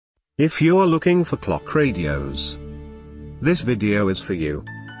If you're looking for clock radios, this video is for you.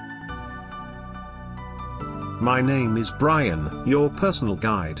 My name is Brian, your personal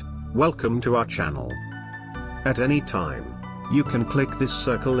guide. Welcome to our channel. At any time, you can click this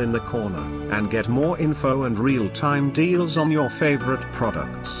circle in the corner and get more info and real-time deals on your favorite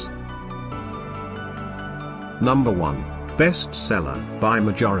products. Number 1. Bestseller by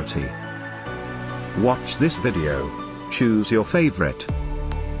majority. Watch this video. Choose your favorite.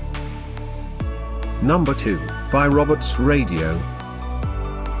 Number 2. By Roberts Radio.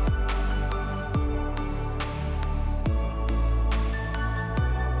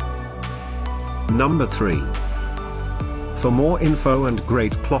 Number 3. For more info and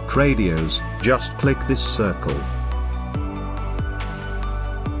great clock radios, just click this circle.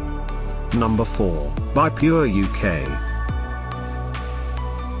 Number 4. By Pure UK.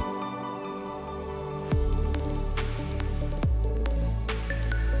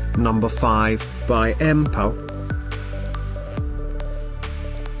 Number 5, by Mpow.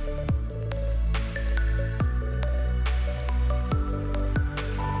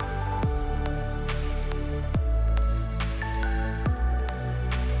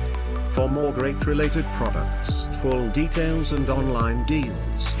 For more great related products, full details and online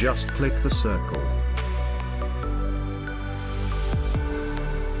deals, just click the circle.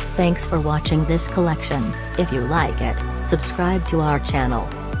 Thanks for watching this collection. If you like it, subscribe to our channel.